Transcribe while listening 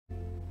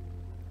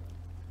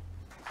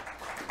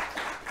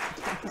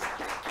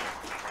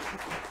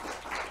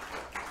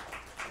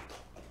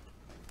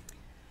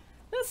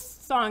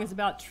song is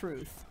about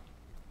truth.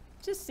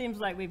 Just seems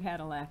like we've had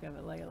a lack of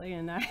it lately,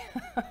 and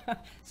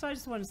so I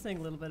just want to sing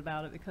a little bit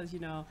about it because, you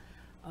know,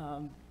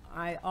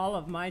 all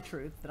of my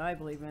truth that I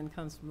believe in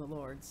comes from the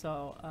Lord,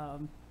 so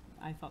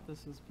I thought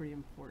this was pretty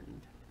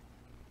important.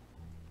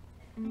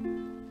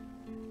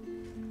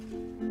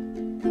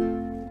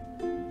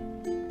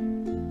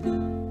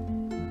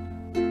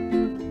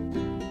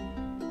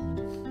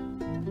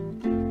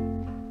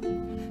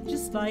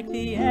 Just like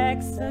the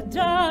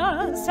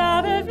Exodus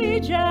out of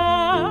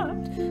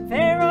Egypt,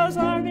 Pharaoh's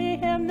army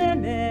hemmed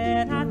them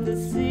in at the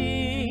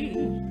sea.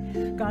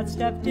 God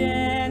stepped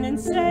in and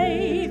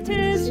saved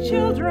his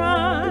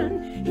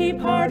children. He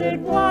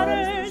parted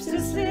waters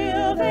to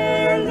seal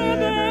their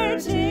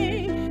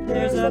liberty.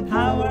 There's a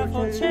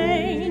powerful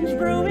change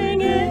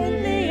brewing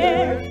in the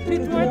air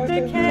to thwart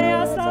the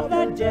chaos of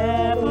the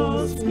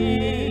devil's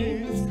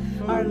schemes.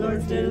 Our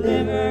Lord's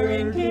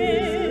delivering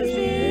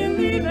his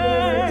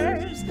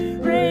believers.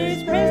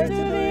 Raise praise to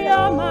the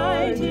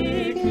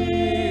Almighty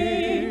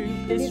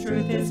King. His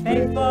truth is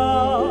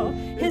faithful.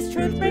 His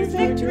truth brings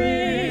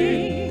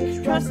victory.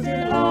 Trust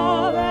in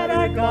all that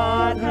our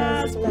God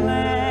has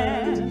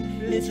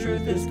planned. His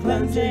truth is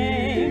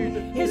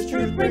cleansing. His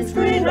truth brings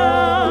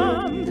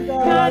freedom.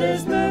 God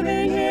is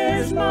moving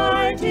his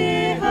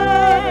mighty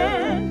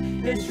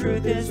hand. His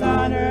truth is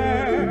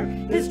honor.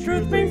 His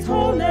truth brings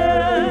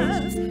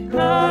wholeness.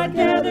 God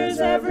gathers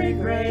every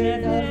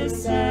grain of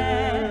his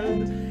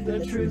sand.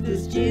 The truth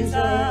is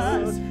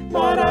Jesus,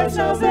 bought our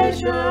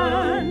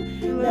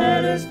salvation.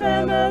 Let his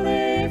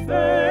family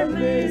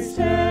firmly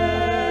stand.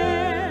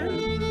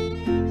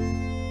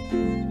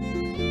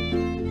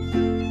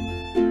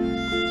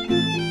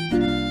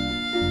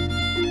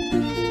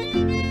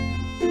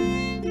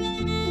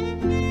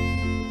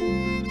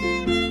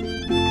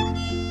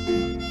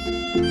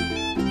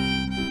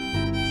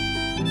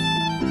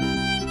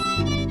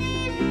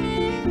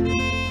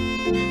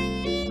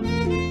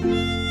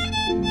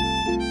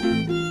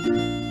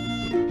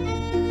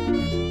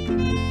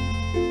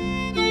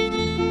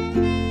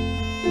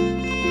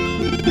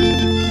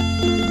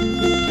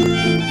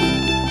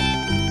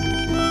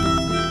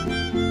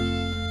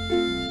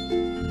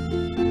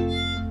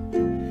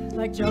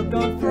 Like Job,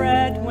 don't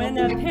fret when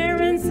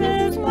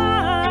appearances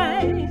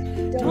lie.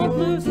 Don't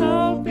lose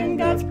hope in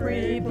God's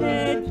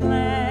prepaid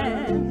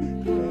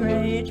plan.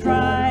 Great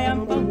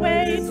triumph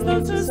awaits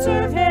those who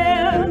serve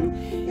him.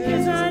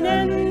 His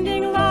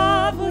unending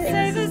love will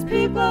save his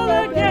people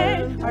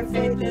again. Our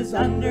faith is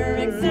under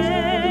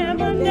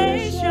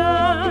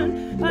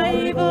examination by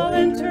evil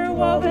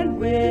interwoven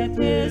with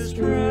his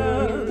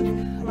truth.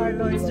 Our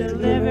Lord's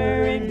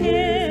delivering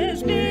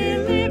his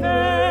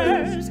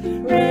believers.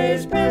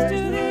 Raise praise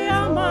to the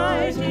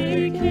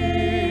Almighty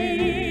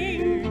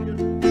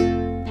King.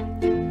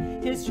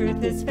 His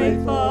truth is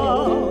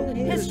faithful.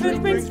 His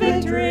truth brings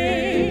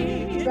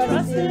victory.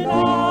 Trust in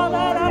all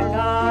that our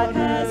God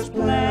has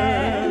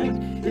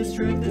planned. His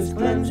truth is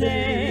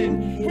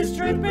cleansing. His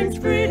truth brings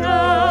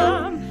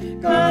freedom.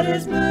 God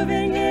is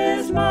moving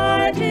his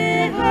mighty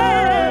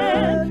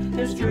hand.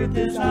 His truth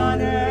is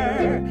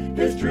honor.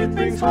 His truth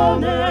brings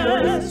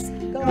wholeness.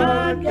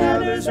 God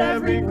gathers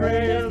every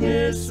grain of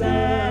his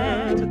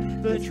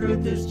sand. The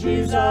truth is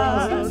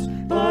Jesus,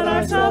 bought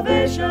our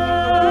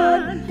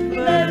salvation.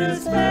 Let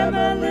his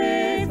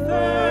family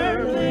firm.